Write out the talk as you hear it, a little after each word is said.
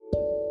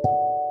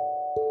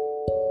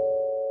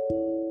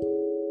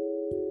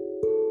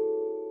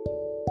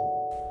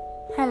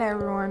Hello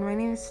everyone, my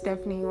name is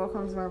Stephanie.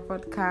 Welcome to my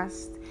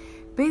podcast.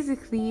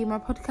 Basically, my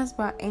podcast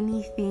about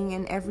anything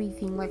and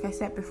everything, like I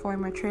said before in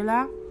my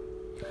trailer.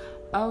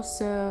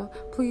 Also,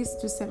 please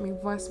do send me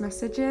voice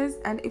messages,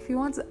 and if you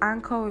want to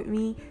anchor with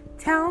me,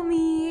 tell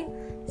me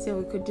so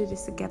we could do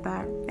this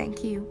together.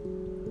 Thank you.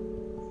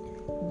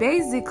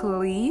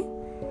 Basically,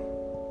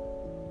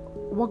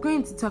 we're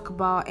going to talk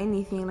about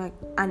anything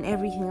and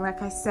everything,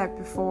 like I said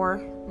before.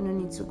 No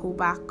need to go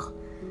back.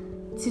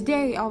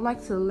 Today, I would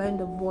like to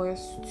lend a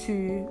voice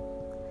to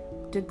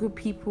the good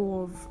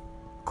people of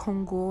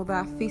Congo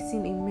that are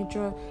facing a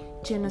major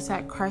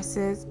genocide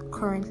crisis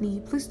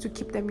currently. Please do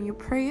keep them in your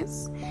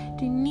prayers.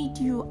 They need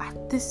you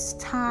at this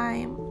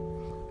time.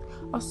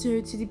 Also,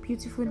 to the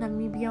beautiful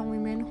Namibian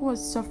women who are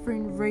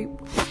suffering rape,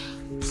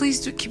 please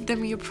do keep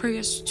them in your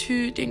prayers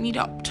too. They need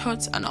our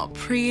thoughts and our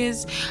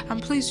prayers.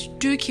 And please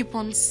do keep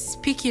on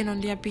speaking on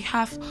their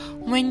behalf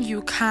when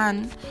you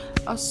can.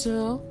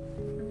 Also,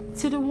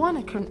 to the one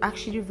I can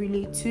actually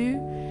relate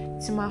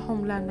to my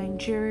homeland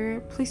Nigeria,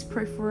 please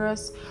pray for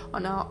us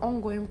on our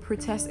ongoing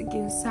protest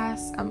against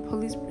SARS and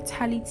police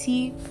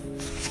brutality.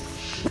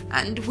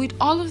 And with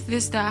all of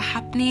this that are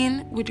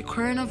happening with the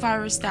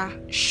coronavirus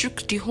that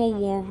shook the whole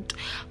world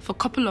for a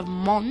couple of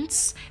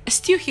months, it's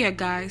still here,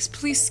 guys.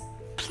 Please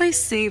play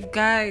safe,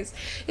 guys.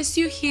 It's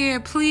still here.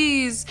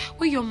 Please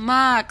wear your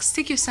masks,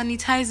 take your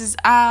sanitizers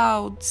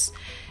out,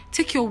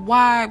 take your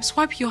wipes,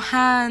 wipe your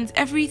hands,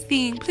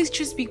 everything. Please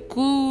just be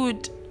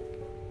good.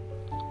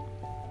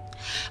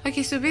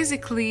 Okay, so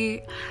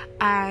basically,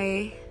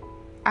 I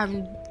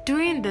am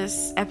doing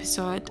this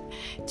episode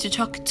to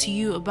talk to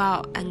you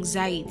about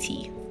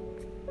anxiety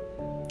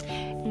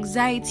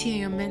and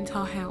your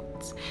mental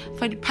health.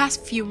 For the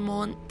past few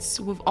months,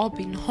 we've all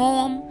been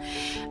home.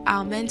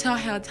 Our mental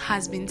health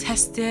has been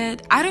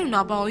tested. I don't know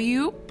about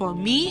you, but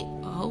me,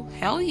 oh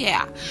hell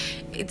yeah,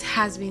 it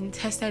has been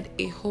tested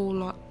a whole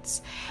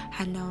lot.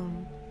 And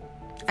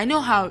I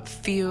know how it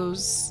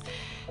feels.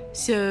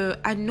 So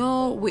I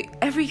know with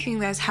everything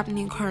that's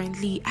happening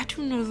currently, I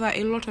do know that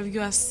a lot of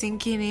you are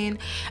sinking in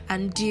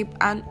and deep,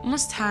 and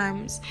most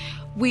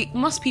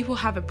people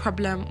have a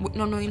problem with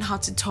not knowing how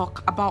to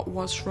talk about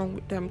what's wrong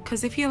with them,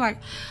 because they feel like,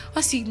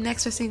 what's the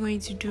next person going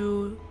to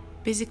do?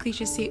 Basically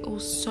just say, oh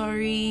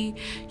sorry,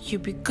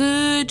 you'll be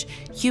good,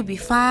 you'll be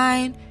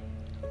fine.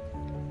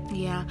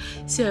 Yeah,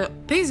 so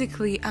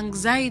basically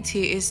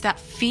anxiety is that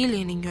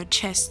feeling in your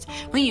chest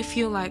when you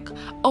feel like,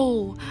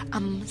 oh,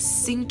 I'm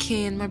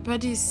sinking,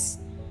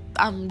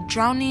 I'm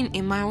drowning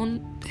in my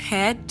own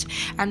head,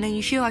 and then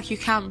you feel like you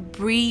can't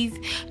breathe,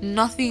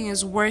 nothing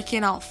is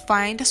working out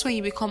fine. That's when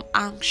you become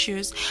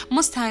anxious.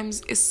 Most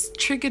times it's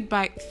triggered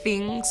by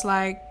things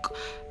like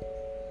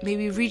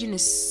maybe reading a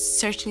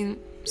certain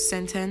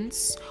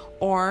sentence,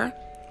 or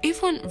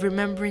even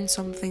remembering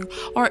something,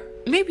 or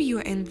maybe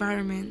your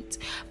environment.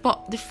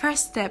 But the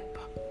first step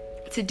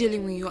to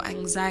dealing with your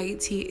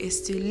anxiety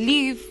is to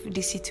leave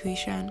the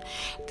situation,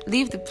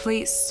 leave the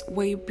place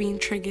where you're being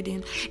triggered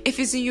in. If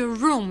it's in your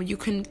room, you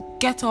can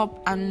get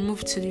up and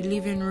move to the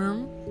living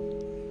room.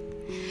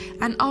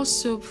 And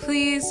also,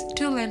 please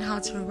do learn how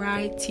to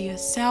write to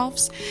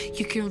yourselves.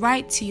 You can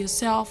write to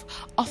yourself,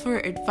 offer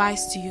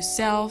advice to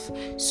yourself,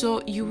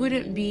 so you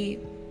wouldn't be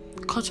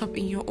caught up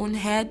in your own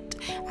head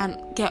and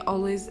get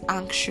always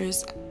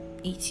anxious,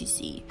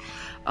 etc.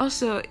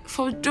 Also,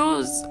 for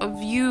those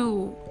of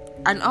you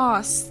and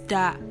us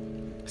that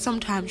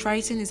sometimes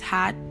writing is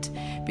hard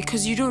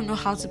because you don't know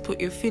how to put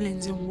your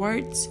feelings in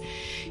words,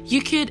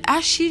 you could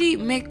actually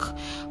make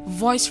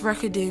voice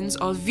recordings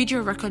or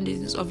video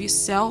recordings of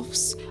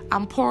yourselves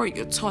and pour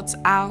your thoughts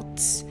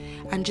out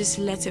and just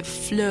let it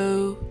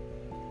flow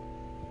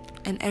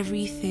and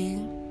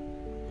everything.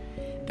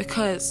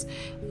 Because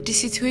the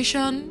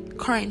situation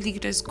currently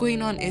that's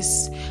going on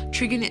is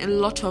triggering a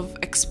lot of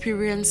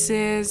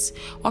experiences,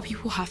 what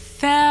people have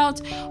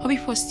felt, what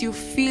people are still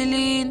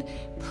feeling.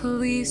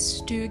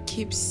 Please do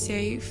keep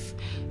safe.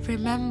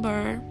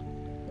 Remember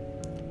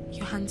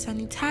your hand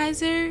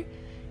sanitizer,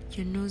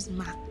 your nose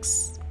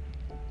mask,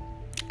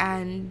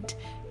 and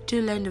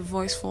do lend a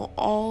voice for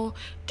all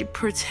the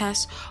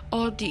protests,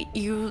 all the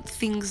ill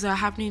things that are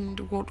happening in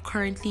the world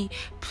currently.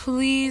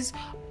 Please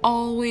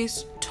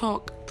always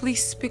talk.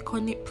 Please speak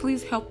on it.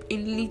 Please help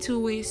in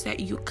little ways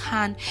that you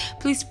can.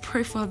 Please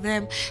pray for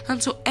them.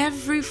 And to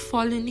every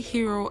fallen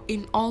hero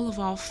in all of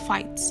our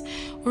fights,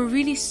 we're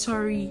really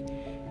sorry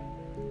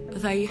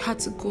that you had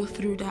to go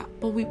through that,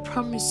 but we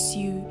promise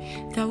you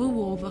that we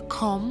will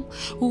overcome.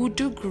 We will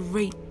do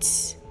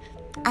great,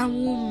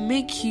 and we'll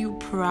make you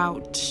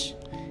proud.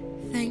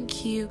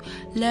 Thank you.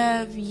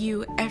 Love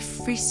you,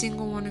 every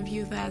single one of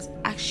you that has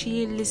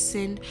actually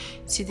listened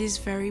to this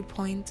very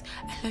point.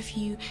 I love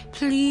you.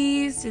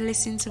 Please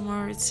listen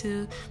tomorrow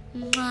too.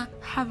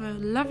 Have a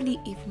lovely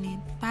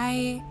evening.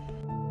 Bye.